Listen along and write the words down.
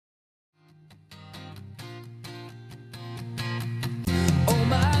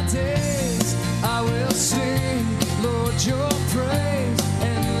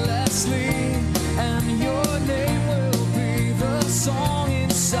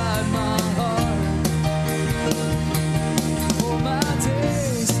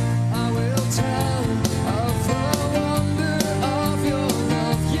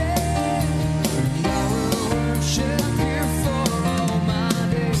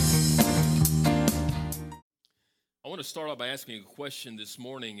want to start off by asking a question this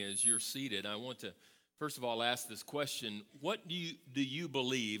morning as you're seated. I want to, first of all, ask this question. What do you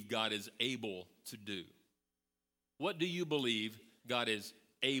believe God is able to do? What do you believe God is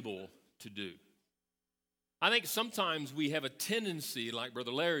able to do? I think sometimes we have a tendency, like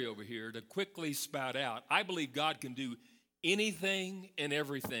Brother Larry over here, to quickly spout out, I believe God can do anything and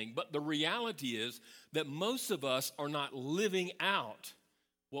everything. But the reality is that most of us are not living out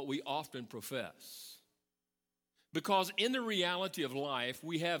what we often profess. Because in the reality of life,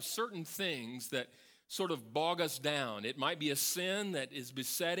 we have certain things that sort of bog us down. It might be a sin that is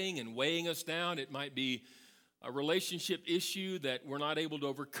besetting and weighing us down. It might be a relationship issue that we're not able to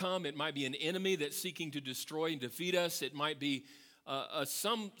overcome. It might be an enemy that's seeking to destroy and defeat us. It might be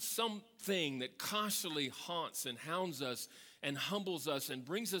something that constantly haunts and hounds us and humbles us and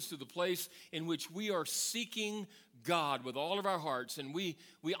brings us to the place in which we are seeking God with all of our hearts. And we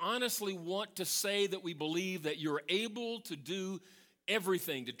honestly want to say that we believe that you're able to do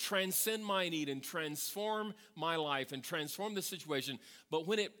everything, to transcend my need and transform my life and transform the situation. But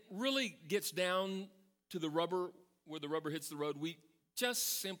when it really gets down to the rubber, where the rubber hits the road, we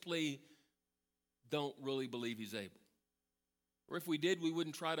just simply don't really believe he's able. Or if we did, we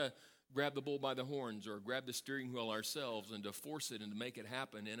wouldn't try to grab the bull by the horns or grab the steering wheel ourselves and to force it and to make it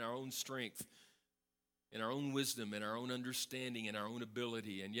happen in our own strength, in our own wisdom, in our own understanding, in our own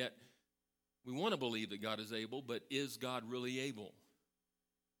ability. And yet, we want to believe that God is able, but is God really able?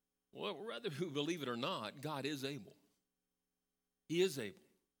 Well, whether we believe it or not, God is able. He is able.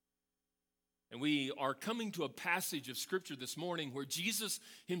 And we are coming to a passage of Scripture this morning where Jesus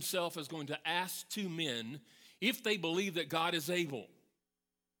himself is going to ask two men if they believe that God is able.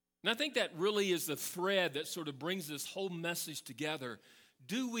 And I think that really is the thread that sort of brings this whole message together.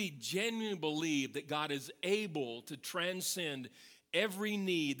 Do we genuinely believe that God is able to transcend every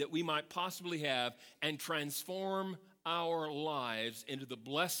need that we might possibly have and transform our lives into the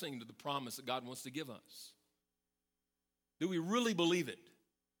blessing, to the promise that God wants to give us? Do we really believe it?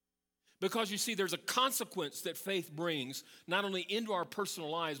 Because you see, there's a consequence that faith brings, not only into our personal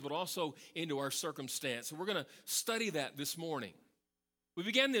lives, but also into our circumstance. So we're going to study that this morning. We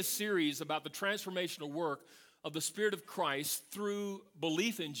began this series about the transformational work of the Spirit of Christ through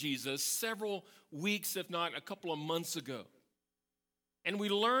belief in Jesus several weeks, if not a couple of months ago. And we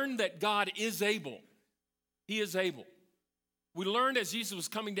learned that God is able. He is able. We learned as Jesus was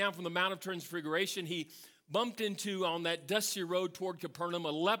coming down from the Mount of Transfiguration, he bumped into, on that dusty road toward Capernaum,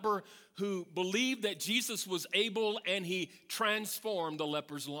 a leper who believed that Jesus was able, and he transformed the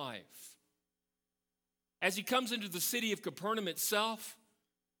leper's life. As he comes into the city of Capernaum itself,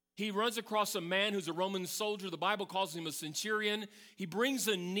 he runs across a man who's a Roman soldier. The Bible calls him a centurion. He brings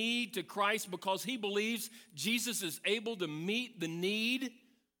a need to Christ because he believes Jesus is able to meet the need.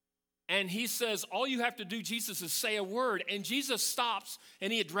 And he says, all you have to do, Jesus, is say a word. And Jesus stops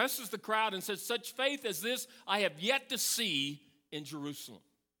and he addresses the crowd and says, such faith as this I have yet to see in Jerusalem,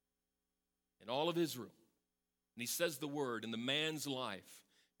 in all of Israel. And he says the word, and the man's life,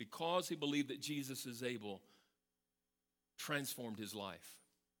 because he believed that Jesus is able, transformed his life.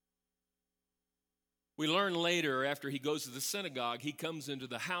 We learn later, after he goes to the synagogue, he comes into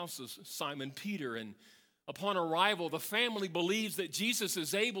the house of Simon Peter, and upon arrival, the family believes that Jesus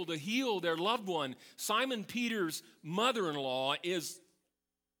is able to heal their loved one. Simon Peter's mother-in-law is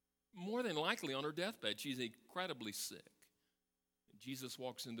more than likely on her deathbed. She's incredibly sick. Jesus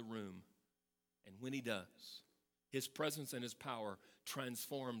walks in the room, and when he does, his presence and his power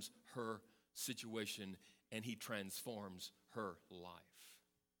transforms her situation, and he transforms her life.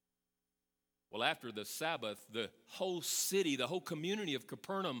 Well, after the Sabbath, the whole city, the whole community of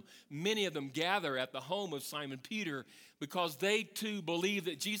Capernaum, many of them gather at the home of Simon Peter because they too believe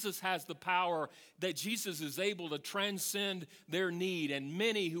that Jesus has the power, that Jesus is able to transcend their need. And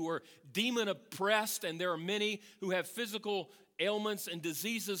many who are demon oppressed, and there are many who have physical ailments and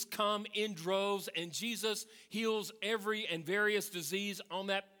diseases, come in droves, and Jesus heals every and various disease on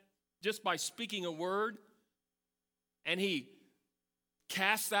that just by speaking a word. And he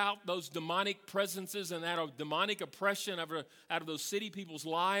cast out those demonic presences and that demonic oppression out of those city people's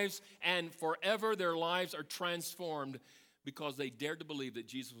lives, and forever their lives are transformed because they dared to believe that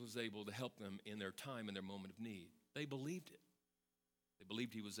Jesus was able to help them in their time and their moment of need. They believed it. They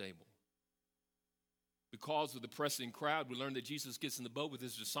believed he was able. Because of the pressing crowd, we learned that Jesus gets in the boat with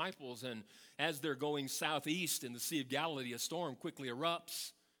his disciples, and as they're going southeast in the Sea of Galilee, a storm quickly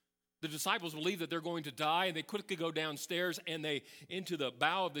erupts. The disciples believe that they're going to die, and they quickly go downstairs and they into the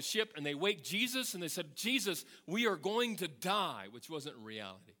bow of the ship, and they wake Jesus, and they said, Jesus, we are going to die, which wasn't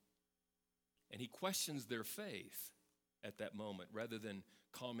reality. And he questions their faith at that moment rather than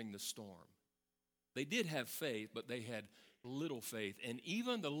calming the storm. They did have faith, but they had little faith. And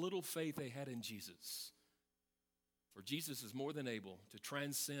even the little faith they had in Jesus. For Jesus is more than able to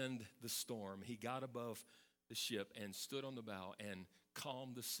transcend the storm. He got above the ship and stood on the bow and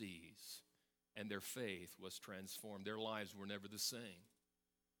calmed the seas. And their faith was transformed. Their lives were never the same.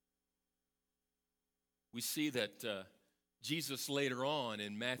 We see that Jesus later on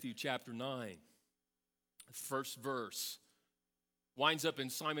in Matthew chapter 9, first verse, winds up in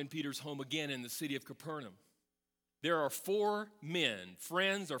Simon Peter's home again in the city of Capernaum. There are 4 men,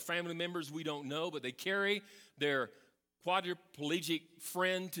 friends or family members we don't know, but they carry their quadriplegic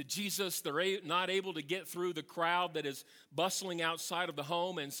friend to Jesus. They're not able to get through the crowd that is bustling outside of the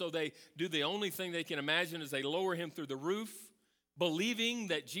home, and so they do the only thing they can imagine is they lower him through the roof, believing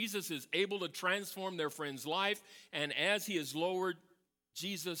that Jesus is able to transform their friend's life, and as he is lowered,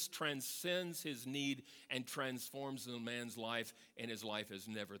 Jesus transcends his need and transforms the man's life, and his life is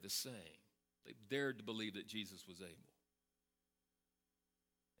never the same. They dared to believe that Jesus was able.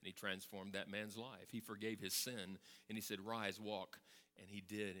 And he transformed that man's life. He forgave his sin, and he said, "Rise, walk." And he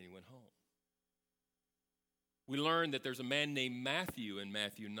did, and he went home. We learn that there's a man named Matthew in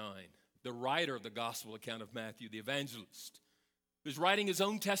Matthew 9, the writer of the gospel account of Matthew, the evangelist, who's writing his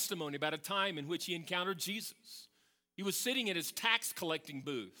own testimony about a time in which he encountered Jesus. He was sitting at his tax collecting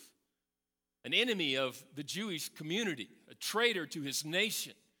booth, an enemy of the Jewish community, a traitor to his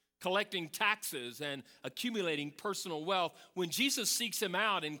nation, collecting taxes and accumulating personal wealth, when Jesus seeks him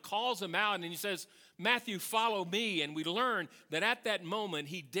out and calls him out and he says, "Matthew, follow me." And we learn that at that moment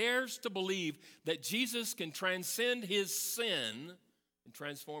he dares to believe that Jesus can transcend his sin and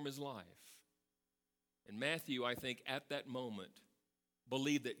transform his life. And Matthew, I think, at that moment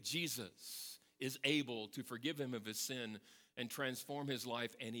believed that Jesus is able to forgive him of his sin and transform his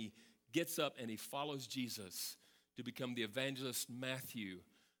life, and he gets up and he follows Jesus to become the evangelist Matthew,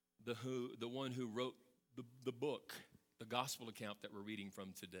 the one who wrote the book, the gospel account that we're reading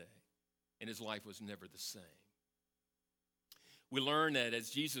from today. And his life was never the same. We learn that as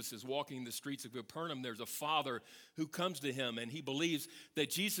Jesus is walking the streets of Capernaum, there's a father who comes to him, and he believes that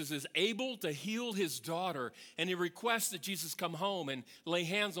Jesus is able to heal his daughter, and he requests that Jesus come home and lay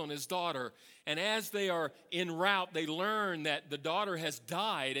hands on his daughter. And as they are en route, they learn that the daughter has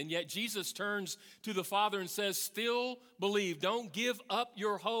died, and yet Jesus turns to the father and says, "Still believe. Don't give up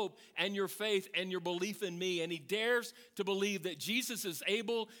your hope and your faith and your belief in me." And he dares to believe that Jesus is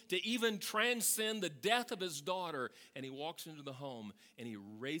able to even transcend the death of his daughter, and he walks into the home and he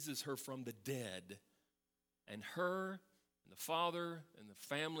raises her from the dead. And her and the father and the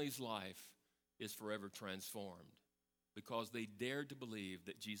family's life is forever transformed because they dared to believe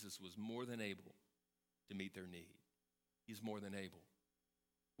that Jesus was more than able to meet their need. He's more than able.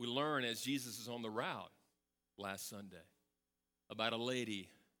 We learn as Jesus is on the route last Sunday about a lady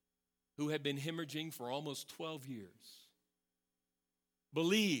who had been hemorrhaging for almost 12 years,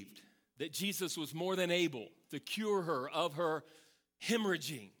 believed that Jesus was more than able to cure her of her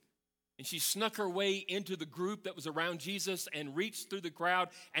hemorrhaging. And she snuck her way into the group that was around Jesus and reached through the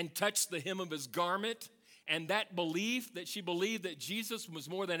crowd and touched the hem of his garment. And that belief, that she believed that Jesus was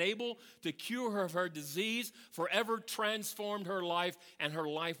more than able to cure her of her disease, forever transformed her life, and her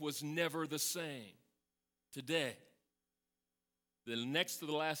life was never the same. Today, the next to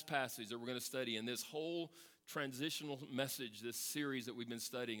the last passage that we're going to study in this whole transitional message, this series that we've been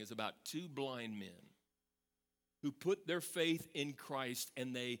studying, is about 2 blind men who put their faith in Christ,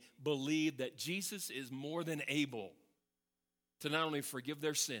 and they believe that Jesus is more than able to not only forgive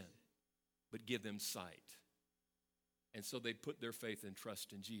their sin, but give them sight. And so they put their faith and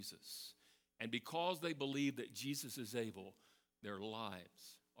trust in Jesus. And because they believe that Jesus is able, their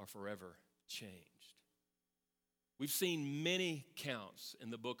lives are forever changed. We've seen many counts in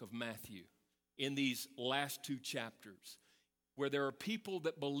the book of Matthew in these last 2 chapters where there are people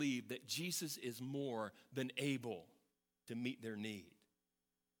that believe that Jesus is more than able to meet their need.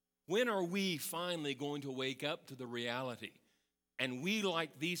 When are we finally going to wake up to the reality and we,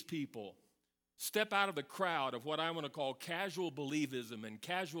 like these people, step out of the crowd of what I want to call casual believism and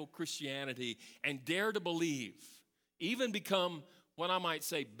casual Christianity and dare to believe, even become what I might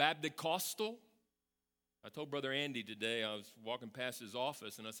say Baptist-costal? I told Brother Andy today, I was walking past his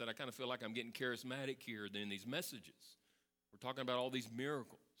office, and I said, I kind of feel like I'm getting charismatic here in these messages. We're talking about all these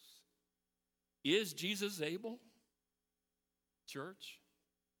miracles. Is Jesus able, church?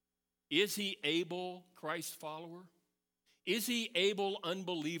 Is he able, Christ follower? Is he able,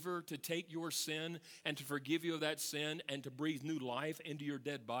 unbeliever, to take your sin and to forgive you of that sin and to breathe new life into your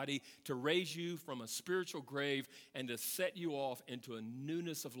dead body, to raise you from a spiritual grave and to set you off into a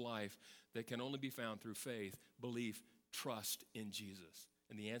newness of life that can only be found through faith, belief, trust in Jesus?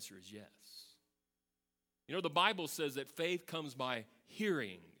 And the answer is yes. You know, the Bible says that faith comes by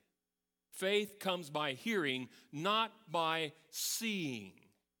hearing. Faith comes by hearing, not by seeing.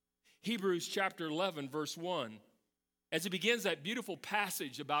 Hebrews chapter 11, verse 1, as it begins that beautiful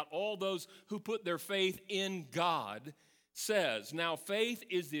passage about all those who put their faith in God, says, now faith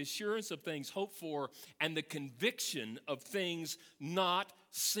is the assurance of things hoped for and the conviction of things not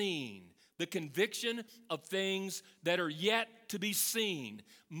seen. The conviction of things that are yet to be seen.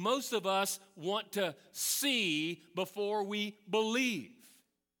 Most of us want to see before we believe.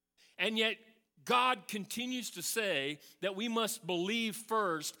 And yet God continues to say that we must believe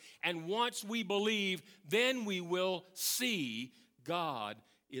first, and once we believe, then we will see. God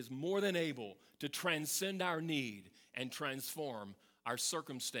is more than able to transcend our need and transform our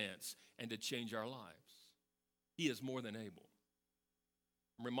circumstance and to change our lives. He is more than able.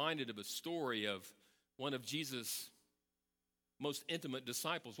 I'm reminded of a story of one of Jesus' most intimate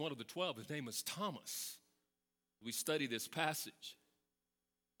disciples, one of the 12. His name was Thomas. We study this passage.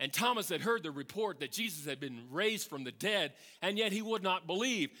 And Thomas had heard the report that Jesus had been raised from the dead, and yet he would not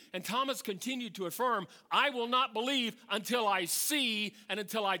believe. And Thomas continued to affirm, I will not believe until I see and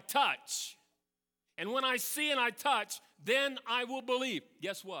until I touch. And when I see and I touch, then I will believe.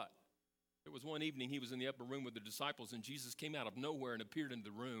 Guess what? There was one evening he was in the upper room with the disciples, and Jesus came out of nowhere and appeared in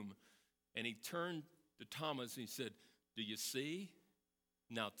the room. And he turned to Thomas and he said, do you see?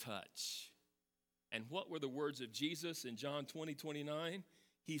 Now touch. And what were the words of Jesus in John 20:29?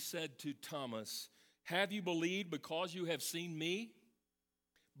 He said to Thomas, have you believed because you have seen me?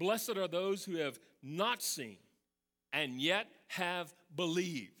 Blessed are those who have not seen and yet have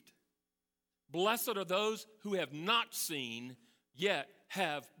believed. Blessed are those who have not seen yet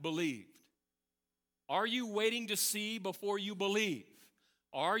have believed. Are you waiting to see before you believe?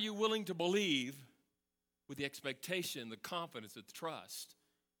 Are you willing to believe with the expectation, the confidence, the trust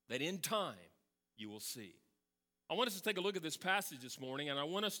that in time you will see? I want us to take a look at this passage this morning, and I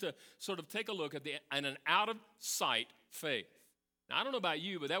want us to sort of take a look at an out-of-sight faith. Now, I don't know about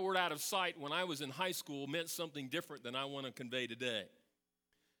you, but that word out of sight when I was in high school meant something different than I want to convey today.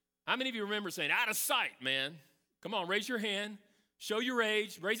 How many of you remember saying, out of sight, man? Come on, raise your hand. Show your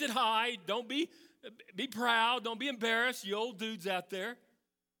age. Raise it high. Don't be proud. Don't be embarrassed, you old dudes out there.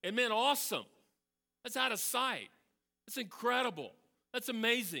 It meant awesome. That's out of sight. That's incredible. That's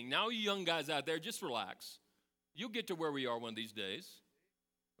amazing. Now, you young guys out there, just relax. You'll get to where we are one of these days,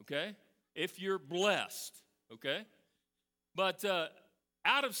 okay? If you're blessed, okay? But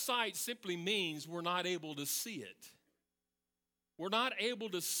out of sight simply means we're not able to see it. We're not able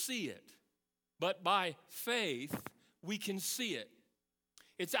to see it. But by faith, we can see it.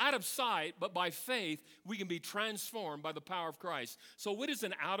 It's out of sight, but by faith, we can be transformed by the power of Christ. So what is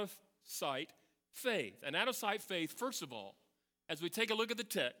an out-of-sight faith? An out-of-sight faith, first of all, as we take a look at the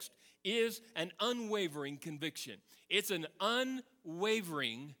text, is an unwavering conviction. It's an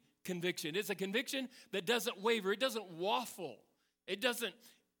unwavering conviction. It's a conviction that doesn't waver. It doesn't waffle. It doesn't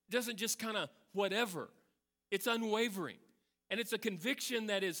just kind of whatever. It's unwavering. And it's a conviction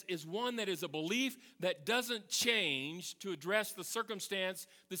that is one that is a belief that doesn't change to address the circumstance,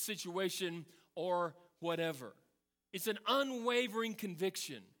 the situation, or whatever. It's an unwavering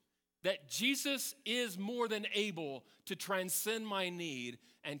conviction that Jesus is more than able to transcend my need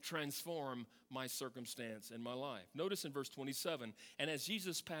and transform my circumstance and my life. Notice in verse 27, and as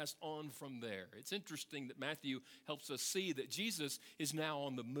Jesus passed on from there, it's interesting that Matthew helps us see that Jesus is now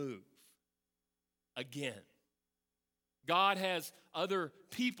on the move again. God has other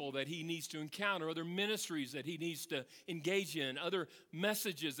people that he needs to encounter, other ministries that he needs to engage in, other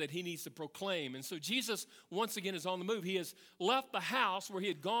messages that he needs to proclaim. And so Jesus, once again, is on the move. He has left the house where he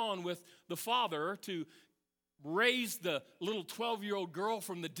had gone with the Father to raise the little 12-year-old girl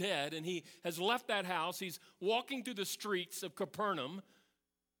from the dead, and he has left that house. He's walking through the streets of Capernaum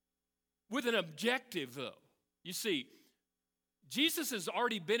with an objective, though. You see, Jesus has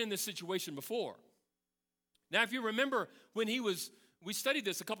already been in this situation before. Now, if you remember when we studied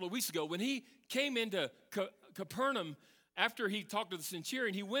this a couple of weeks ago, when he came into Capernaum after he talked to the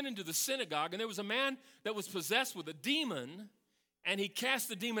centurion, he went into the synagogue, and there was a man that was possessed with a demon, and he cast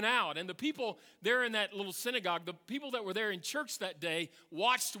the demon out. And the people there in that little synagogue, the people that were there in church that day,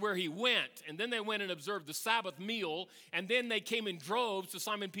 watched where he went. And then they went and observed the Sabbath meal. And then they came in droves to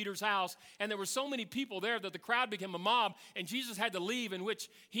Simon Peter's house. And there were so many people there that the crowd became a mob. And Jesus had to leave, in which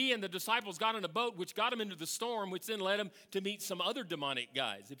he and the disciples got in a boat, which got him into the storm, which then led him to meet some other demonic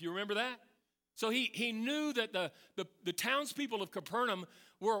guys, if you remember that. So he knew that the townspeople of Capernaum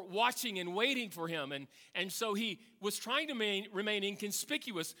were watching and waiting for him. And so he was trying to remain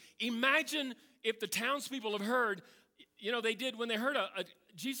inconspicuous. Imagine if the townspeople have heard, they did when they heard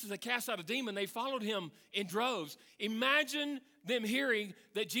Jesus had cast out a demon, they followed him in droves. Imagine them hearing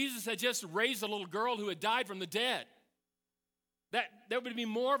that Jesus had just raised a little girl who had died from the dead. That there would be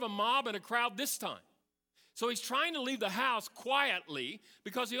more of a mob and a crowd this time. So he's trying to leave the house quietly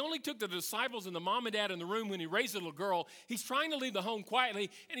because he only took the disciples and the mom and dad in the room when he raised the little girl. He's trying to leave the home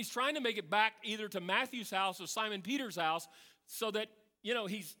quietly, and he's trying to make it back either to Matthew's house or Simon Peter's house so that,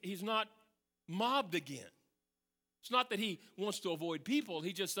 he's not mobbed again. It's not that he wants to avoid people.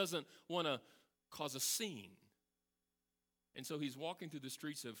 He just doesn't want to cause a scene. And so he's walking through the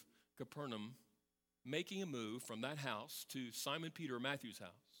streets of Capernaum, making a move from that house to Simon Peter or Matthew's house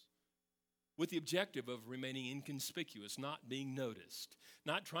with the objective of remaining inconspicuous, not being noticed,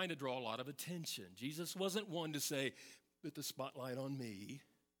 not trying to draw a lot of attention. Jesus wasn't one to say, put the spotlight on me.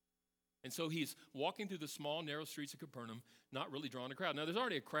 And so he's walking through the small, narrow streets of Capernaum, not really drawing a crowd. Now, there's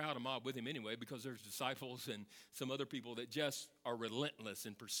already a crowd, a mob with him anyway, because there's disciples and some other people that just are relentless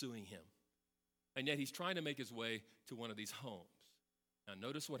in pursuing him. And yet he's trying to make his way to one of these homes. Now,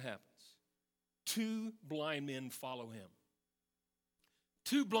 notice what happens. 2 blind men follow him.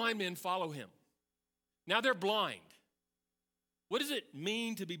 2 blind men follow him. Now they're blind. What does it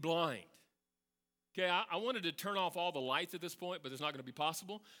mean to be blind? Okay, I wanted to turn off all the lights at this point, but it's not going to be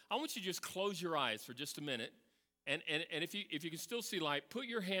possible. I want you to just close your eyes for just a minute. And if you can still see light, put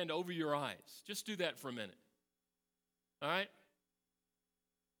your hand over your eyes. Just do that for a minute. All right?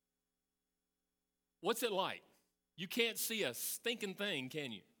 What's it like? You can't see a stinking thing,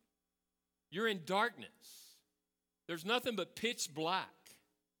 can you? You're in darkness. There's nothing but pitch black.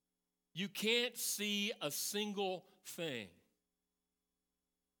 You can't see a single thing.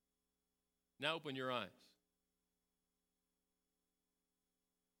 Now open your eyes.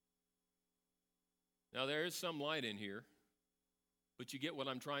 Now there is some light in here, but you get what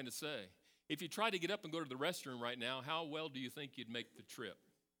I'm trying to say. If you try to get up and go to the restroom right now, how well do you think you'd make the trip?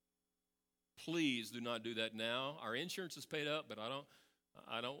 Please do not do that now. Our insurance is paid up, but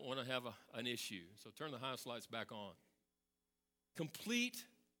I don't want to have an issue. So turn the house lights back on. Complete,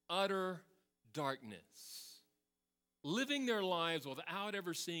 utter darkness. Living their lives without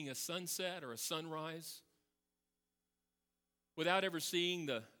ever seeing a sunset or a sunrise. Without ever seeing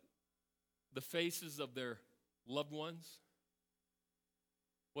the faces of their loved ones.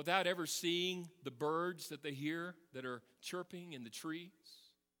 Without ever seeing the birds that they hear that are chirping in the trees.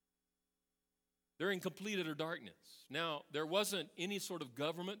 They're in complete utter darkness. Now, there wasn't any sort of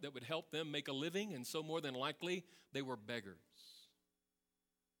government that would help them make a living, and so more than likely, they were beggars.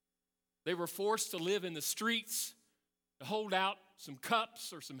 They were forced to live in the streets, to hold out some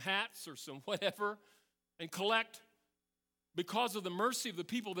cups or some hats or some whatever, and collect, because of the mercy of the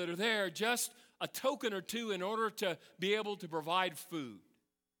people that are there, just a token or two in order to be able to provide food.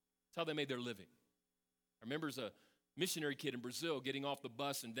 That's how they made their living. I remember as a missionary kid in Brazil, getting off the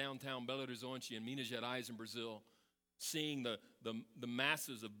bus in downtown Belo Horizonte in Minas Gerais in Brazil, seeing the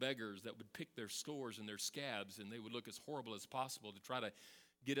masses of beggars that would pick their stores and their scabs, and they would look as horrible as possible to try to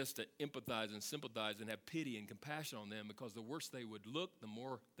get us to empathize and sympathize and have pity and compassion on them, because the worse they would look, the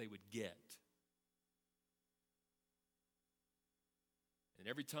more they would get. And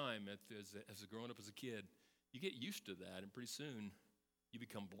every time, as growing up as a kid, you get used to that, and pretty soon you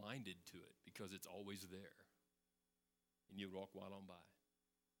become blinded to it because it's always there. And you walk right on by.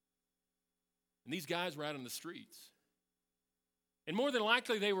 And these guys were out in the streets. And more than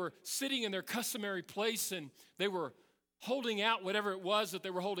likely, they were sitting in their customary place, and they were holding out whatever it was that they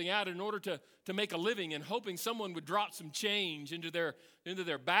were holding out in order to make a living, and hoping someone would drop some change into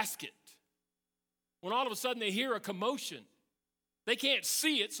their basket. When all of a sudden they hear a commotion. They can't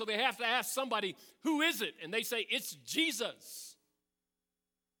see it, so they have to ask somebody, who is it? And they say, it's Jesus.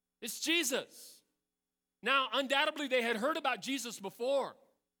 It's Jesus. Now, undoubtedly, they had heard about Jesus before,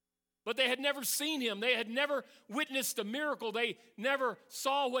 but they had never seen him. They had never witnessed a miracle. They never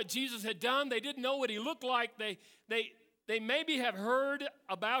saw what Jesus had done. They didn't know what he looked like. They maybe have heard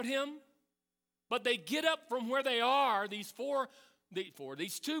about him, but they get up from where they are, these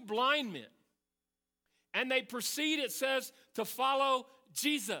two blind men, and they proceed, it says, to follow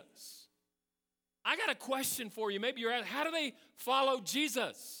Jesus. I got a question for you. Maybe you're asking, how do they follow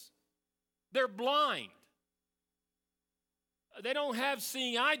Jesus? They're blind. They don't have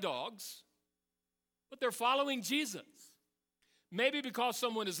seeing eye dogs, but they're following Jesus. Maybe because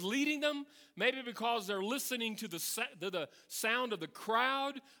someone is leading them. Maybe because they're listening to the sound of the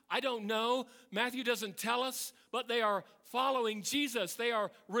crowd. I don't know. Matthew doesn't tell us, but they are following Jesus. They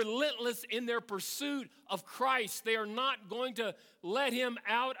are relentless in their pursuit of Christ. They are not going to let him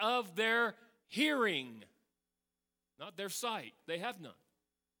out of their hearing, not their sight. They have none.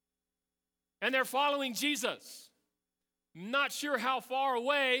 And they're following Jesus. Not sure how far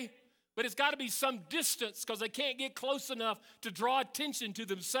away, but it's got to be some distance because they can't get close enough to draw attention to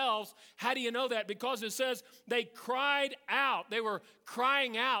themselves. How do you know that? Because it says they cried out. They were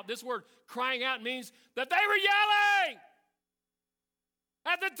crying out. This word crying out means that they were yelling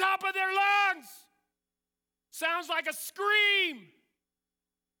at the top of their lungs. Sounds like a scream.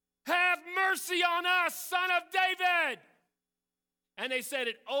 Have mercy on us, Son of David. And they said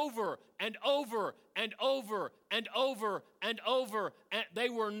it over and over and over and over and over, and they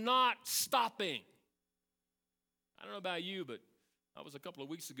were not stopping. I don't know about you, but I was a couple of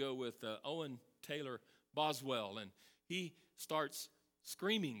weeks ago with Owen Taylor Boswell, and he starts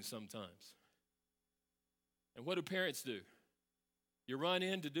screaming sometimes. And what do parents do? You run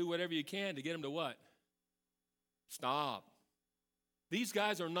in to do whatever you can to get him to what? Stop. These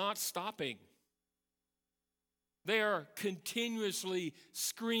guys are not stopping. They are continuously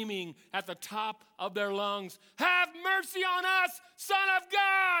screaming at the top of their lungs, have mercy on us, Son of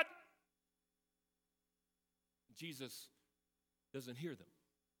God. Jesus doesn't hear them,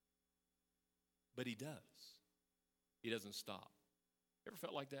 but he does. He doesn't stop. Ever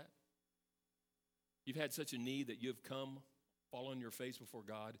felt like that? You've had such a need that you've come, fall on your face before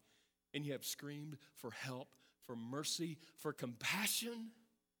God, and you have screamed for help, for mercy, for compassion,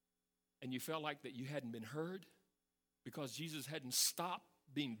 and you felt like that you hadn't been heard because Jesus hadn't stopped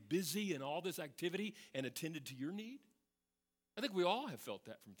being busy in all this activity and attended to your need? I think we all have felt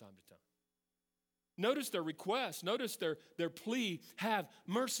that from time to time. Notice their request. Notice their plea. Have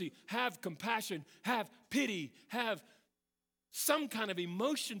mercy. Have compassion. Have pity. Have some kind of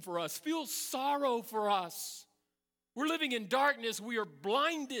emotion for us. Feel sorrow for us. We're living in darkness. We are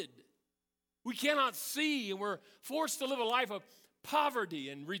blinded. We cannot see, and we're forced to live a life of poverty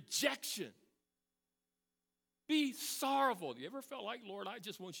and rejection. Be sorrowful. You ever felt like, Lord, I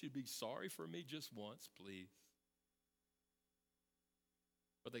just want you to be sorry for me just once, please?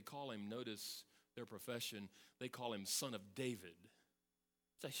 But they call him, notice their profession, they call him Son of David.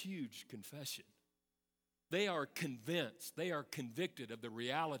 It's a huge confession. They are convinced, they are convicted of the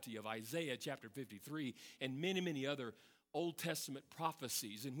reality of Isaiah chapter 53 and many, many other Old Testament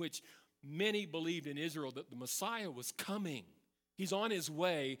prophecies in which many believed in Israel that the Messiah was coming. He's on his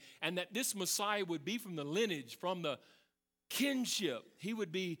way, and that this Messiah would be from the lineage, from the kinship. He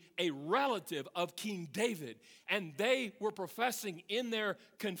would be a relative of King David. And they were professing in their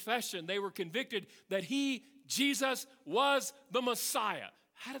confession, they were convicted that he, Jesus, was the Messiah.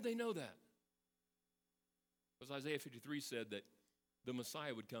 How did they know that? Because Isaiah 53 said that the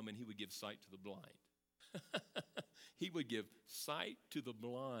Messiah would come and he would give sight to the blind. He would give sight to the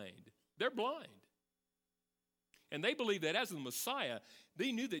blind. They're blind. And they believed that as the Messiah,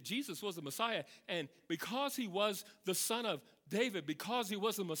 they knew that Jesus was the Messiah. And because he was the Son of David, because he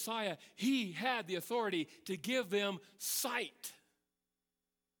was the Messiah, he had the authority to give them sight.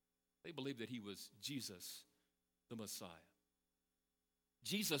 They believed that he was Jesus, the Messiah.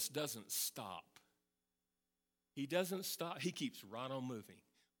 Jesus doesn't stop. He doesn't stop. He keeps right on moving.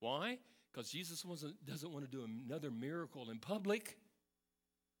 Why? Because Jesus doesn't want to do another miracle in public.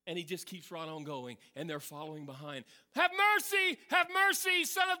 And he just keeps right on going, and they're following behind. Have mercy,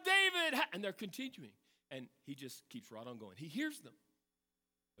 Son of David. And they're continuing, and he just keeps right on going. He hears them,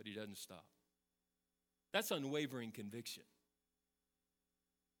 but he doesn't stop. That's unwavering conviction.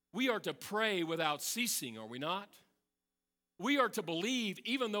 We are to pray without ceasing, are we not? We are to believe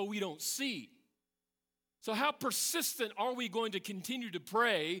even though we don't see. So how persistent are we going to continue to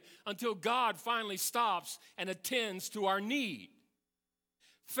pray until God finally stops and attends to our need?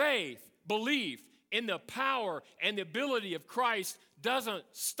 Faith, belief in the power and the ability of Christ doesn't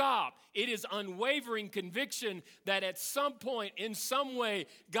stop. It is unwavering conviction that at some point, in some way,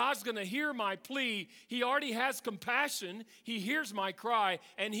 God's going to hear my plea. He already has compassion. He hears my cry,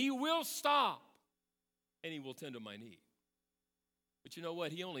 and he will stop, and he will tend to my need. But you know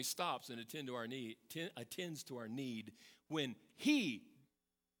what? He only stops and attends to our need when he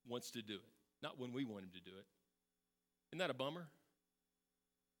wants to do it, not when we want him to do it. Isn't that a bummer?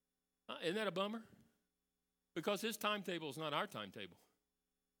 Isn't that a bummer? Because his timetable is not our timetable.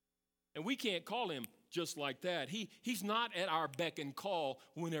 And we can't call him just like that. He's not at our beck and call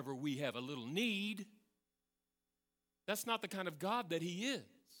whenever we have a little need. That's not the kind of God that he is.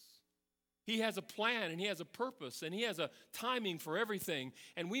 He has a plan, and he has a purpose, and he has a timing for everything.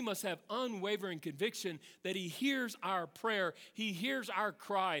 And we must have unwavering conviction that he hears our prayer, he hears our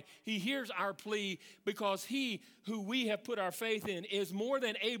cry, he hears our plea, because he who we have put our faith in is more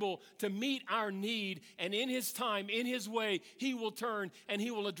than able to meet our need. And in his time, in his way, he will turn and he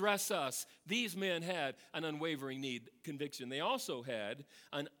will address us. These men had an unwavering conviction. They also had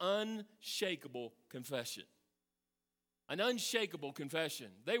an unshakable confession. an unshakable confession.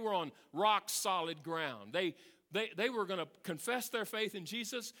 They were on rock solid ground. They were going to confess their faith in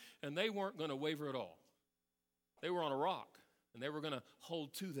Jesus, and they weren't going to waver at all. They were on a rock, and they were going to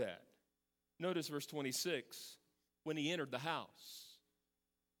hold to that. Notice verse 26, when he entered the house.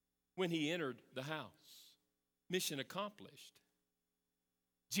 When he entered the house. Mission accomplished.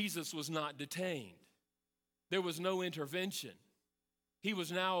 Jesus was not detained. There was no intervention. He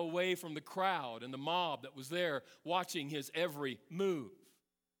was now away from the crowd and the mob that was there watching his every move.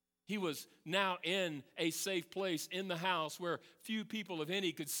 He was now in a safe place in the house where few people, if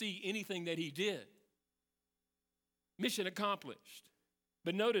any, could see anything that he did. Mission accomplished.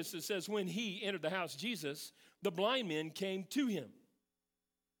 But notice it says, when he entered the house, Jesus, the blind men came to him.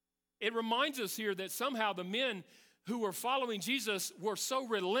 It reminds us here that somehow the men who were following Jesus were so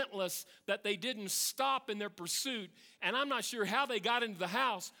relentless that they didn't stop in their pursuit. And I'm not sure how they got into the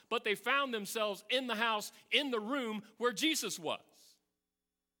house, but they found themselves in the house, in the room where Jesus was.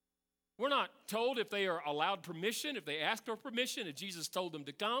 We're not told if they are allowed permission, if they asked for permission, if Jesus told them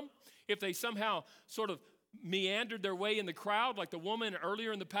to come, if they somehow sort of meandered their way in the crowd like the woman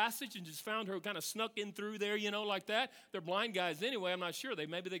earlier in the passage and just found her kind of snuck in through there, like that. They're blind guys anyway, I'm not sure.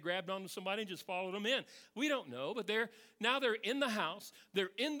 Maybe they grabbed onto somebody and just followed them in. We don't know, but they're in the house.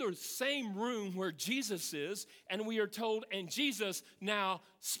 They're in the same room where Jesus is, and we are told, and Jesus now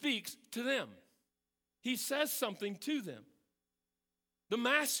speaks to them. He says something to them. The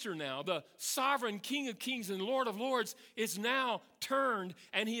master now, the sovereign King of Kings and Lord of Lords, is now turned,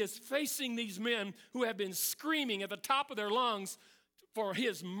 and he is facing these men who have been screaming at the top of their lungs for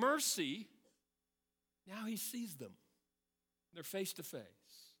his mercy. Now he sees them. They're face to face,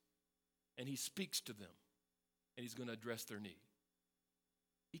 and he speaks to them, and he's going to address their need.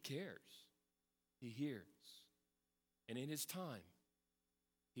 He cares. He hears. And in his time,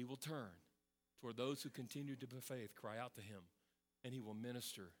 he will turn toward those who continue to, by faith, cry out to him. And he will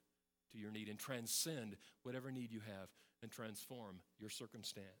minister to your need and transcend whatever need you have and transform your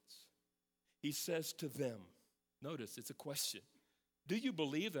circumstance. He says to them, notice it's a question. Do you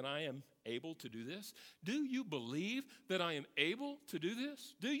believe that I am able to do this? Do you believe that I am able to do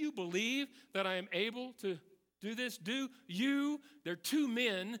this? Do you believe that I am able to do this? Do you? There are two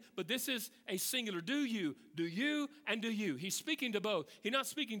men, but this is a singular. Do you, and do you. He's speaking to both. He's not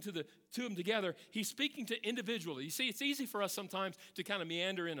speaking to them together. He's speaking to individually. You see, it's easy for us sometimes to kind of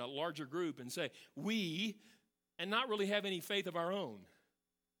meander in a larger group and say, we, and not really have any faith of our own.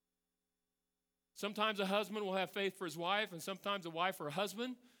 Sometimes a husband will have faith for his wife, and sometimes a wife for a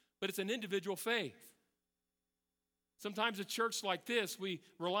husband, but it's an individual faith. Sometimes a church like this, we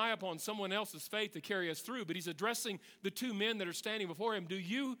rely upon someone else's faith to carry us through, but he's addressing the two men that are standing before him. Do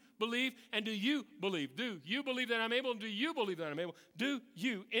you believe, and do you believe? Do you believe that I'm able, and do you believe that I'm able? Do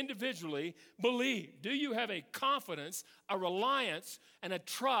you individually believe? Do you have a confidence, a reliance, and a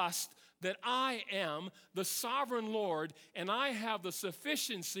trust that I am the sovereign Lord, and I have the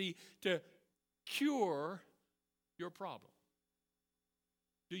sufficiency to cure your problem?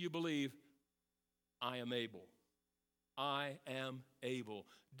 Do you believe I am able? I am able.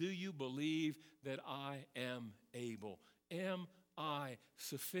 Do you believe that I am able? Am I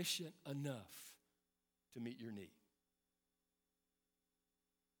sufficient enough to meet your need?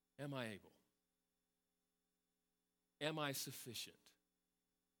 Am I able? Am I sufficient?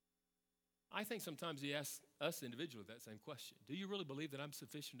 I think sometimes he asks us individually that same question. Do you really believe that I'm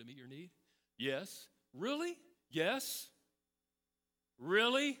sufficient to meet your need? Yes. Really? Yes.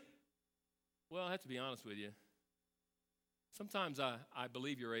 Really? Well, I have to be honest with you. Sometimes I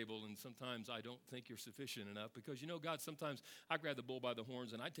believe you're able, and sometimes I don't think you're sufficient enough because, God, sometimes I grab the bull by the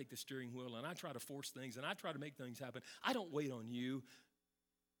horns and I take the steering wheel and I try to force things and I try to make things happen. I don't wait on you.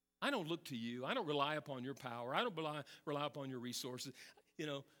 I don't look to you. I don't rely upon your power. I don't rely upon your resources.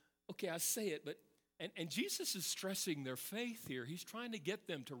 Okay, I say it, but and Jesus is stressing their faith here. He's trying to get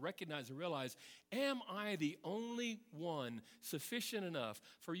them to recognize and realize, am I the only one sufficient enough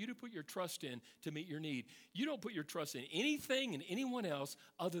for you to put your trust in to meet your need? You don't put your trust in anything and anyone else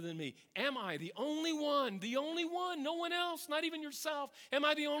other than me. Am I the only one, no one else, not even yourself? Am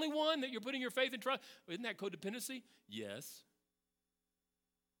I the only one that you're putting your faith and trust? Isn't that codependency? Yes.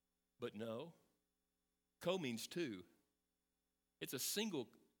 But no. Co means two. It's a single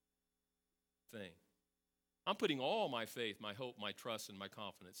thing. I'm putting all my faith, my hope, my trust, and my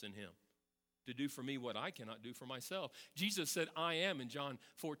confidence in him to do for me what I cannot do for myself. Jesus said, I am, in John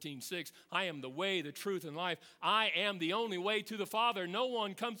 14:6, I am the way, the truth, and life. I am the only way to the Father. No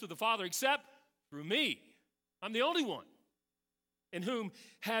one comes to the Father except through me. I'm the only one. in whom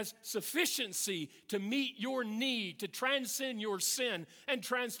has sufficiency to meet your need, to transcend your sin and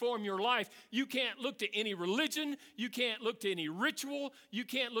transform your life. You can't look to any religion. You can't look to any ritual. You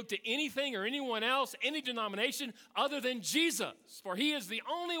can't look to anything or anyone else, any denomination other than Jesus, for he is the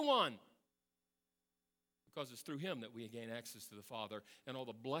only one. Because it's through him that we gain access to the Father and all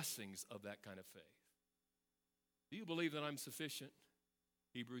the blessings of that kind of faith. Do you believe that I'm sufficient?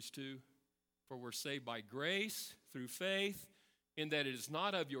 Hebrews 2, for we're saved by grace through faith, in that it is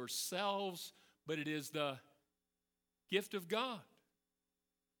not of yourselves, but it is the gift of God.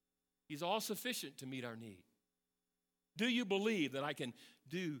 He's all sufficient to meet our need. Do you believe that I can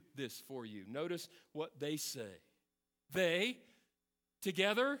do this for you? Notice what they say. They,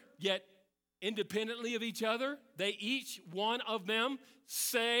 together, yet independently of each other, they each one of them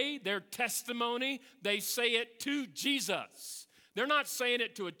say their testimony. They say it to Jesus. They're not saying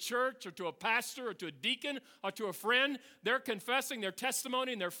it to a church or to a pastor or to a deacon or to a friend. They're confessing their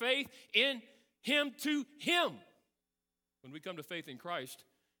testimony and their faith in him to him. When we come to faith in Christ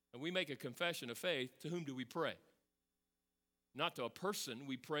and we make a confession of faith, to whom do we pray? Not to a person.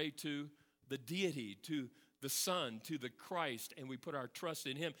 We pray to the deity, to the Son, to the Christ, and we put our trust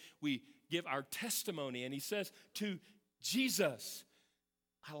in him. We give our testimony, and he says to Jesus.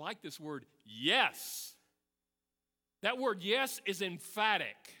 I like this word, yes. That word yes is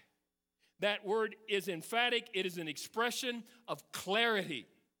emphatic. That word is emphatic. It is an expression of clarity.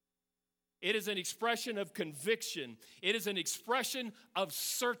 It is an expression of conviction. It is an expression of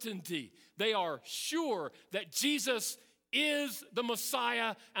certainty. They are sure that Jesus is the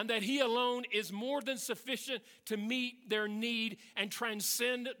Messiah and that he alone is more than sufficient to meet their need and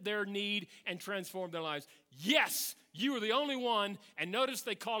transcend their need and transform their lives. Yes, you are the only one. And notice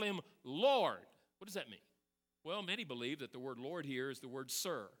they call him Lord. What does that mean? Well, many believe that the word Lord here is the word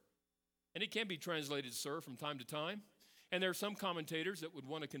sir. And it can be translated sir from time to time. And there are some commentators that would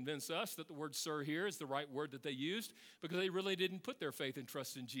want to convince us that the word sir here is the right word that they used because they really didn't put their faith and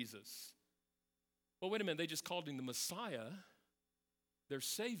trust in Jesus. Well, wait a minute. They just called him the Messiah, their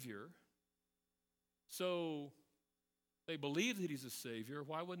Savior. So they believe that he's a Savior.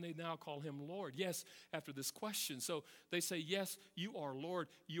 Why wouldn't they now call him Lord? Yes, after this question. So they say, yes, you are Lord.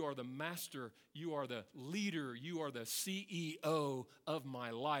 You are the master. You are the leader. You are the CEO of my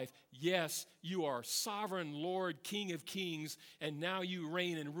life. Yes, you are sovereign Lord, King of kings, and now you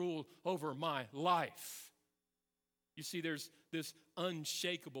reign and rule over my life. You see, there's this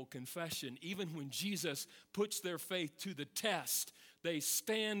unshakable confession. Even when Jesus puts their faith to the test, they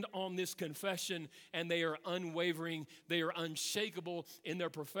stand on this confession and they are unwavering. They are unshakable in their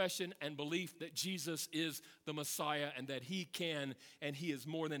profession and belief that Jesus is the Messiah and that he can and he is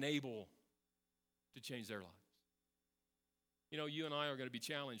more than able to change their lives. You know, you and I are going to be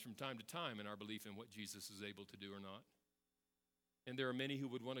challenged from time to time in our belief in what Jesus is able to do or not. And there are many who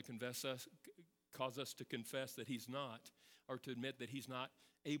would want to cause us to confess that he's not, or to admit that he's not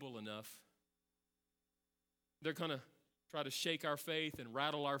able enough. They're going to try to shake our faith and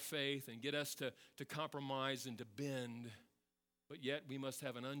rattle our faith and get us to compromise and to bend. But yet we must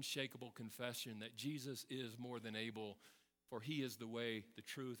have an unshakable confession that Jesus is more than able, for he is the way, the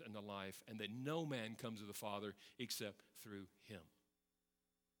truth, and the life, and that no man comes to the Father except through him.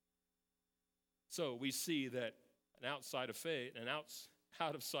 So we see that an out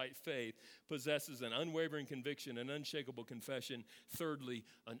of sight faith possesses an unwavering conviction, an unshakable confession. Thirdly,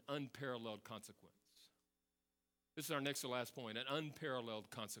 an unparalleled consequence. This is our next to last point, an unparalleled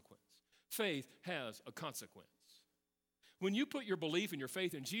consequence. Faith has a consequence. When you put your belief and your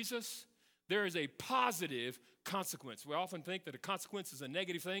faith in Jesus, there is a positive consequence. We often think that a consequence is a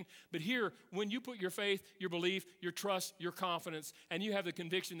negative thing, but here, when you put your faith, your belief, your trust, your confidence, and you have the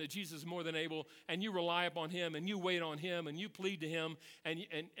conviction that Jesus is more than able, and you rely upon him, and you wait on him, and you plead to him, and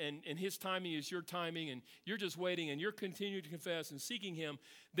his timing is your timing, and you're just waiting, and you're continuing to confess and seeking him,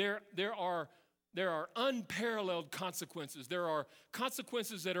 there are unparalleled consequences. There are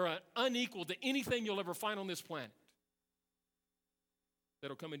consequences that are unequal to anything you'll ever find on this planet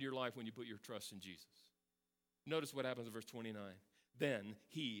that'll come into your life when you put your trust in Jesus. Notice what happens in verse 29. Then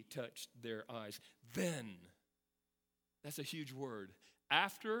he touched their eyes. Then. That's a huge word.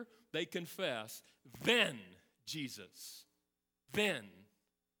 After they confess, then Jesus. Then.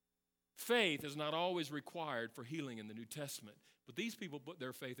 Faith is not always required for healing in the New Testament. But these people put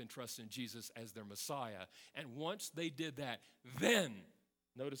their faith and trust in Jesus as their Messiah. And once they did that, then,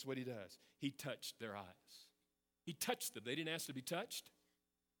 notice what he does. He touched their eyes. He touched them. They didn't ask to be touched.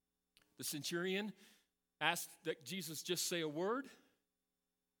 The centurion asked that Jesus just say a word.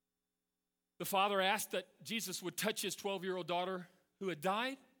 The father asked that Jesus would touch his 12-year-old daughter who had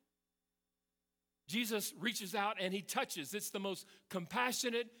died. Jesus reaches out and he touches. It's the most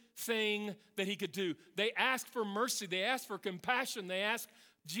compassionate thing that he could do. They ask for mercy. They ask for compassion. They ask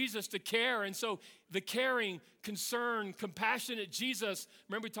Jesus to care. And so the caring, concerned, compassionate Jesus,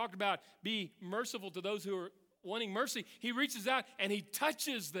 remember we talked about be merciful to those who are wanting mercy. He reaches out and he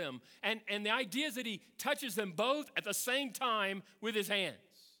touches them. And the idea is that he touches them both at the same time with his hands.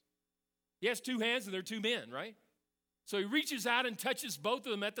 He has two hands and they're two men, right? So he reaches out and touches both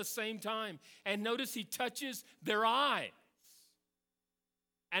of them at the same time. And notice he touches their eyes.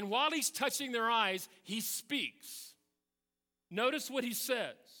 And while he's touching their eyes, he speaks. Notice what he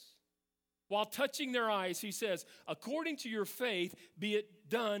says. While touching their eyes, he says, according to your faith, be it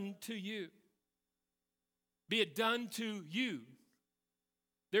done to you. Be it done to you.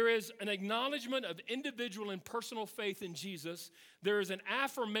 There is an acknowledgement of individual and personal faith in Jesus. There is an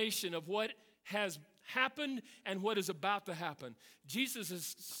affirmation of what has happened and what is about to happen. Jesus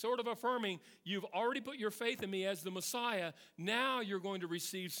is sort of affirming, you've already put your faith in me as the Messiah. Now you're going to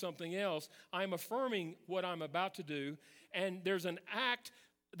receive something else. I'm affirming what I'm about to do. And there's an act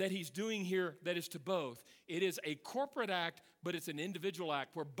that he's doing here that is to both. It is a corporate act, but it's an individual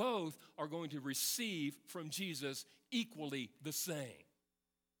act where both are going to receive from Jesus equally the same.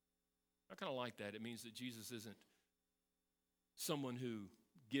 I kind of like that. It means that Jesus isn't someone who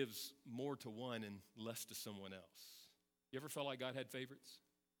gives more to one and less to someone else. You ever felt like God had favorites?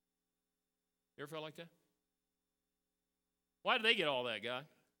 You ever felt like that? Why do they get all that, God?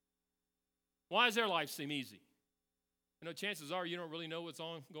 Why does their life seem easy? You know, chances are you don't really know what's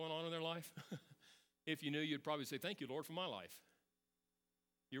going on in their life. If you knew, you'd probably say, thank you, Lord, for my life.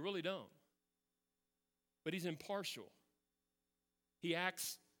 You really don't. But he's impartial. He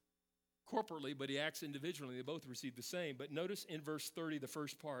acts corporately, but he acts individually. They both receive the same. But notice in verse 30, the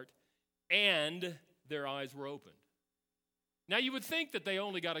first part, and their eyes were opened. Now, you would think that they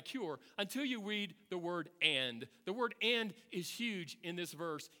only got a cure until you read the word and. The word and is huge in this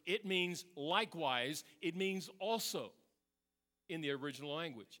verse. It means likewise. It means also in the original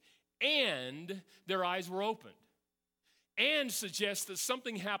language. And their eyes were opened. And suggests that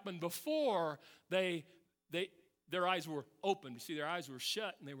something happened before their eyes were opened. You see, their eyes were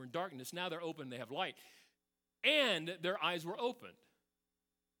shut and they were in darkness. Now they're open, they have light. And their eyes were opened.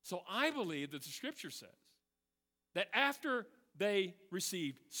 So I believe that the scripture says that after they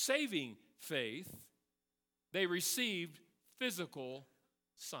received saving faith, they received physical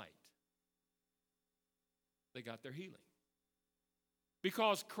sight. They got their healing.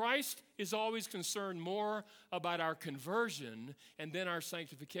 Because Christ is always concerned more about our conversion and then our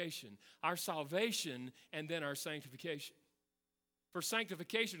sanctification, our salvation and then our sanctification. For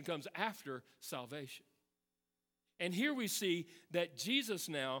sanctification comes after salvation. And here we see that Jesus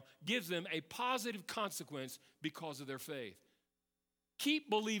now gives them a positive consequence because of their faith.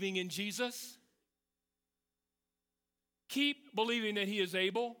 Keep believing in Jesus. Keep believing that he is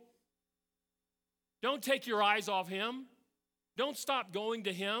able. Don't take your eyes off him. Don't stop going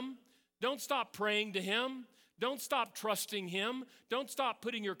to him. Don't stop praying to him. Don't stop trusting him. Don't stop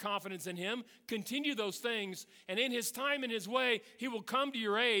putting your confidence in him. Continue those things, and in his time and his way, he will come to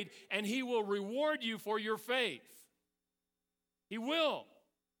your aid, and he will reward you for your faith. He will.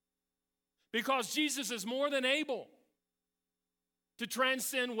 Because Jesus is more than able to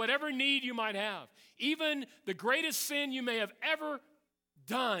transcend whatever need you might have. Even the greatest sin you may have ever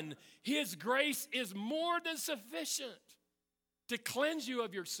done, his grace is more than sufficient to cleanse you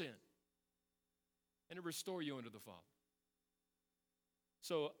of your sin and to restore you unto the Father.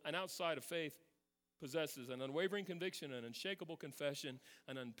 So an outside of faith possesses an unwavering conviction, an unshakable confession,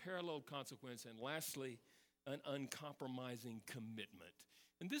 an unparalleled consequence, and lastly, an uncompromising commitment.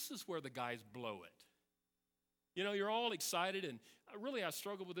 And this is where the guys blow it. You know, you're all excited, and really I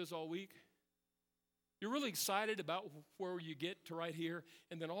struggled with this all week. You're really excited about where you get to right here,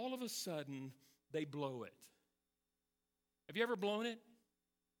 and then all of a sudden, they blow it. Have you ever blown it?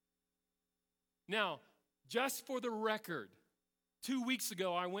 Now, just for the record, 2 weeks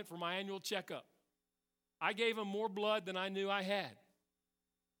ago, I went for my annual checkup. I gave them more blood than I knew I had.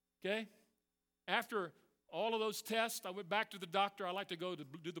 Okay? After all of those tests, I went back to the doctor. I like to go to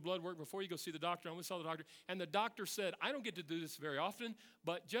do the blood work before you go see the doctor. I went and saw the doctor, and the doctor said, I don't get to do this very often,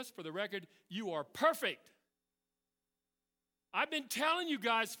 but just for the record, you are perfect. I've been telling you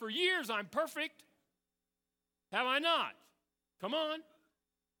guys for years I'm perfect. Have I not? Come on.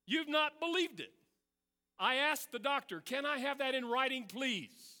 You've not believed it. I asked the doctor, can I have that in writing,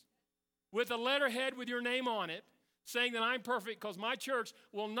 please? With a letterhead with your name on it, saying that I'm perfect, because my church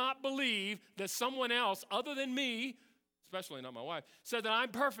will not believe that someone else other than me, especially not my wife, said that I'm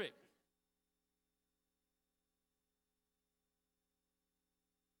perfect.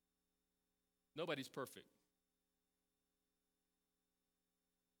 Nobody's perfect.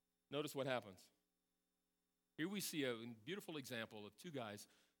 Notice what happens. Here we see a beautiful example of two guys,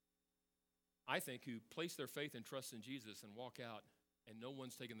 I think, who place their faith and trust in Jesus and walk out, and no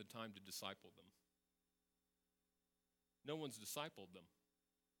one's taken the time to disciple them. No one's discipled them.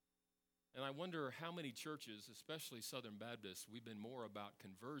 And I wonder how many churches, especially Southern Baptists, we've been more about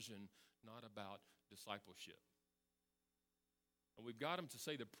conversion, not about discipleship. And we've got them to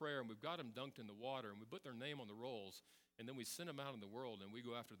say the prayer, and we've got them dunked in the water, and we put their name on the rolls, and then we send them out in the world, and we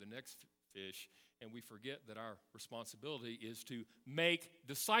go after the next fish, and we forget that our responsibility is to make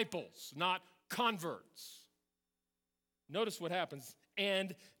disciples, not converts. Notice what happens.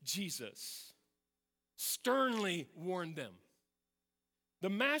 And Jesus sternly warned them. The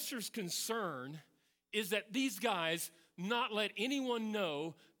master's concern is that these guys not let anyone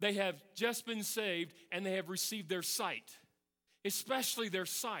know they have just been saved and they have received their sight, especially their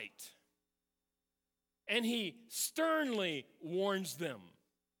sight. And he sternly warns them.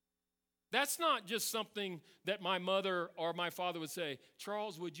 That's not just something that my mother or my father would say,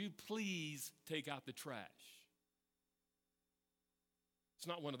 Charles, would you please take out the trash? It's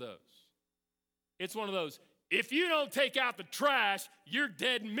not one of those. It's one of those, if you don't take out the trash, you're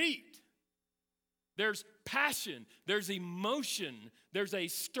dead meat. There's passion, there's emotion, there's a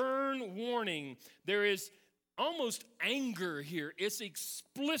stern warning, there is almost anger here. It's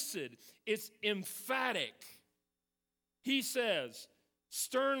explicit, it's emphatic. He says,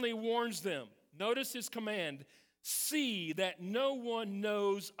 sternly warns them. Notice his command, see that no one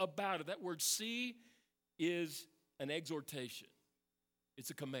knows about it. That word see is an exhortation.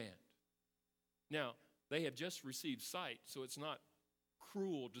 It's a command. Now, they have just received sight, so it's not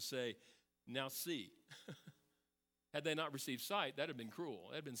cruel to say, now see. Had they not received sight, that would have been cruel. That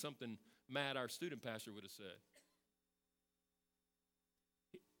would have been something Matt, our student pastor, would have said.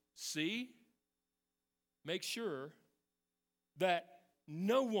 See, make sure that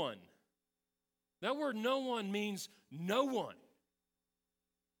no one, that word no one means no one.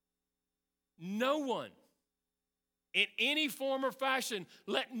 No one. In any form or fashion,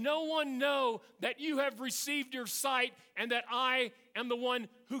 let no one know that you have received your sight and that I am the one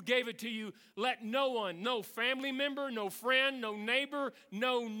who gave it to you. Let no one, no family member, no friend, no neighbor,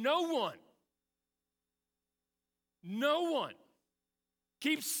 no one. No one.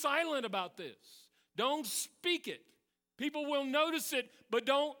 Keep silent about this. Don't speak it. People will notice it, but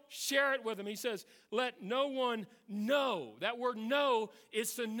don't share it with them. He says, let no one know. That word know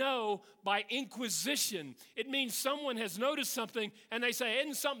is to know by inquisition. It means someone has noticed something and they say,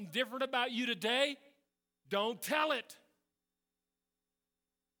 isn't something different about you today? Don't tell it.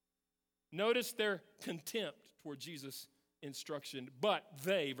 Notice their contempt toward Jesus' instruction. But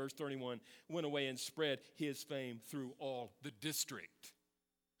they, verse 31, went away and spread his fame through all the district.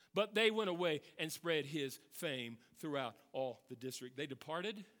 But they went away and spread his fame throughout all the district. They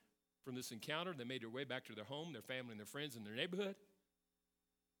departed from this encounter. They made their way back to their home, their family, and their friends in their neighborhood.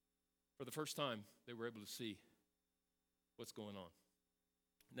 For the first time, they were able to see what's going on.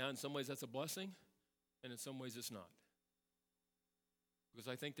 Now, in some ways, that's a blessing, and in some ways, it's not. Because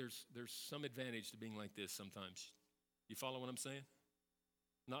I think there's some advantage to being like this sometimes. You follow what I'm saying?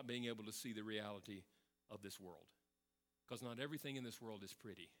 Not being able to see the reality of this world. Because not everything in this world is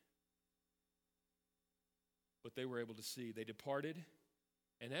pretty. But they were able to see. They departed,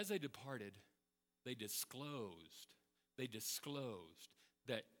 and as they departed, they disclosed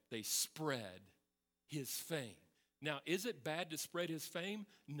that they spread his fame. Now, is it bad to spread his fame?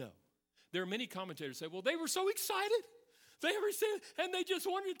 No. There are many commentators who say, well, they were so excited. They received, and they just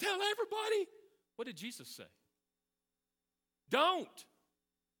wanted to tell everybody. What did Jesus say? Don't.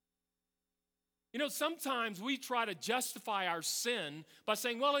 You know, sometimes we try to justify our sin by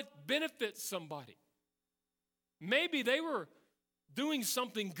saying, well, it benefits somebody. Maybe they were doing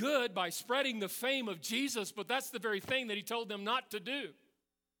something good by spreading the fame of Jesus, but that's the very thing that he told them not to do.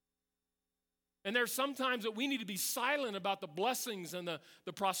 And there's sometimes that we need to be silent about the blessings and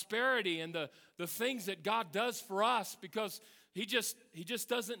the prosperity and the things that God does for us because he just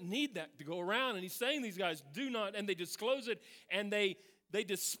doesn't need that to go around. And he's saying these guys do not, and they disclose it, and they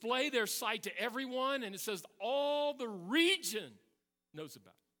display their sight to everyone, and it says all the region knows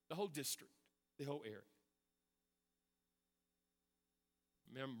about it, the whole district, the whole area.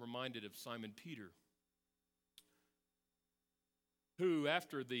 I'm reminded of Simon Peter, who,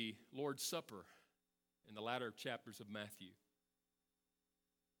 after the Lord's Supper in the latter chapters of Matthew,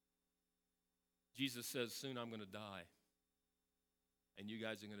 Jesus says, soon I'm going to die, and you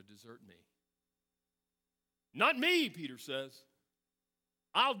guys are going to desert me. Not me, Peter says.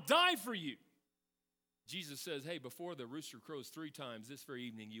 I'll die for you. Jesus says, hey, before the rooster crows 3 times this very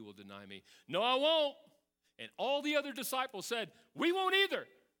evening, you will deny me. No, I won't. And all the other disciples said, we won't either.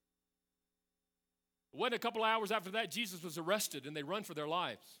 It wasn't a couple hours after that, Jesus was arrested, and they run for their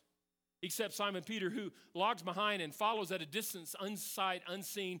lives. Except Simon Peter, who logs behind and follows at a distance, unsight,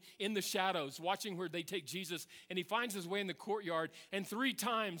 unseen, in the shadows, watching where they take Jesus. And he finds his way in the courtyard. And 3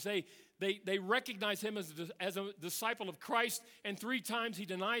 times they recognize him as a disciple of Christ. And 3 times he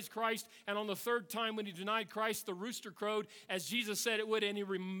denies Christ. And on the 3rd time when he denied Christ, the rooster crowed, as Jesus said it would. And he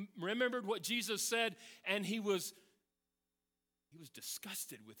remembered what Jesus said. And he was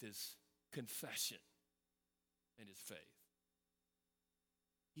disgusted with his confession and his faith.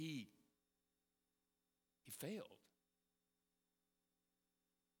 He failed.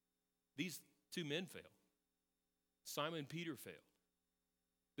 These 2 men failed. Simon Peter failed.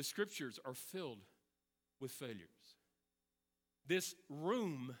 The scriptures are filled with failures. This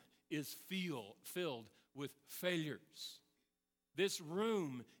room is filled with failures. This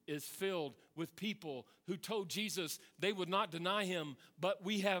room is filled with people who told Jesus they would not deny him, but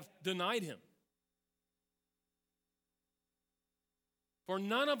we have denied him. For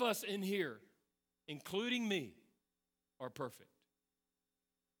none of us in here, including me, are perfect.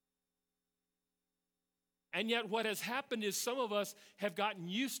 And yet what has happened is some of us have gotten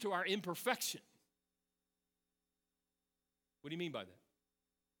used to our imperfection. What do you mean by that?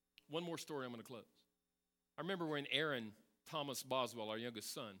 One more story, I'm going to close. I remember when Aaron Thomas Boswell, our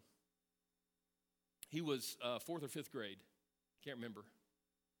youngest son, he was 4th or 5th grade, can't remember.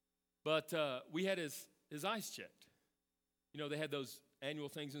 But we had his eyes checked. You know, they had those annual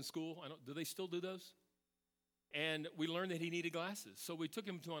things in school. Do they still do those? And we learned that he needed glasses. So we took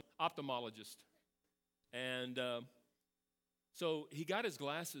him to an ophthalmologist. And so he got his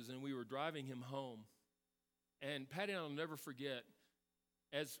glasses, and we were driving him home. And Patty and I will never forget,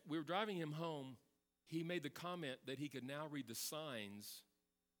 as we were driving him home, he made the comment that he could now read the signs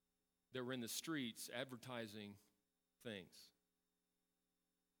that were in the streets advertising things.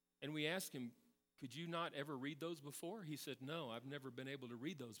 And we asked him, could you not ever read those before? He said, no, I've never been able to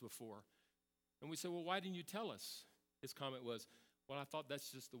read those before. And we said, well, why didn't you tell us? His comment was, well, I thought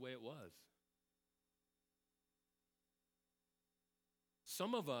that's just the way it was.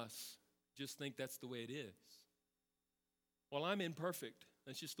 Some of us just think that's the way it is. Well, I'm imperfect.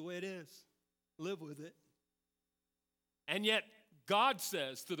 That's just the way it is. Live with it. And yet, God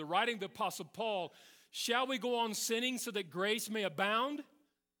says through the writing of the Apostle Paul, shall we go on sinning so that grace may abound?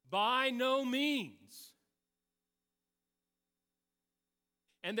 By no means.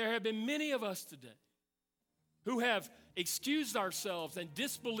 And there have been many of us today who have excused ourselves and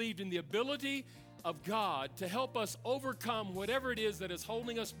disbelieved in the ability of God to help us overcome whatever it is that is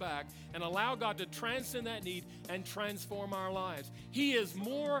holding us back and allow God to transcend that need and transform our lives. He is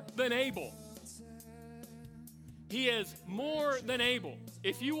more than able. He is more than able.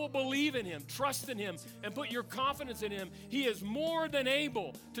 If you will believe in him, trust in him, and put your confidence in him, he is more than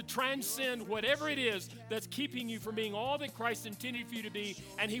able to transcend whatever it is that's keeping you from being all that Christ intended for you to be,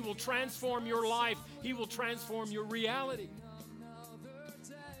 and he will transform your life. He will transform your reality.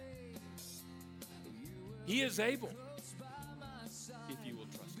 He is able if you will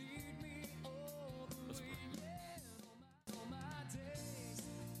trust him. Let's pray.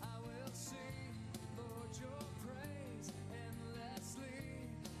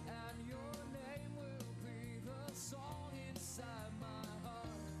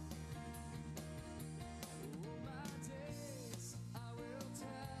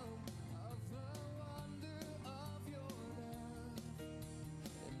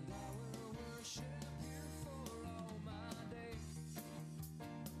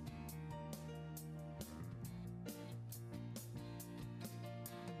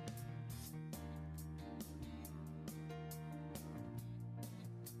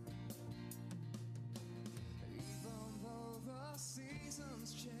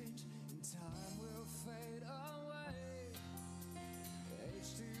 Change and time will fade away.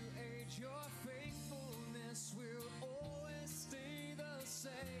 Age to age, your faithfulness will always stay the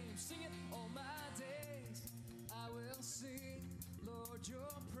same. Sing it all my days. I will sing, Lord,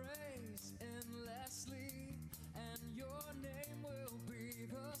 your praise endlessly, and your name will be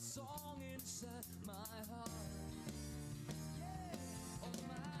the song inside my heart. Yeah, all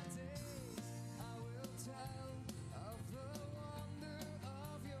my days I will tell of the wonder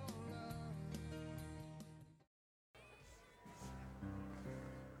of your love.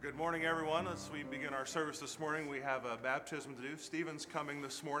 Good morning, everyone. As we begin our service this morning, we have a baptism to do. Stephen's coming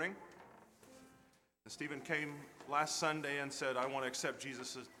this morning. And Stephen came last Sunday and said, I want to accept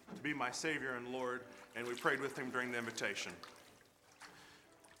Jesus to be my Savior and Lord, and we prayed with him during the invitation.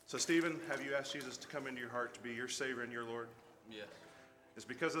 So, Stephen, have you asked Jesus to come into your heart to be your Savior and your Lord? Yes. It's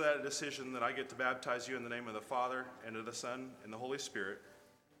because of that decision that I get to baptize you in the name of the Father, and of the Son, and the Holy Spirit.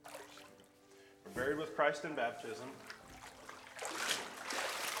 We're buried with Christ in baptism,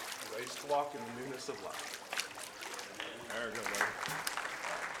 raised to walk in the newness of life. There we go, buddy.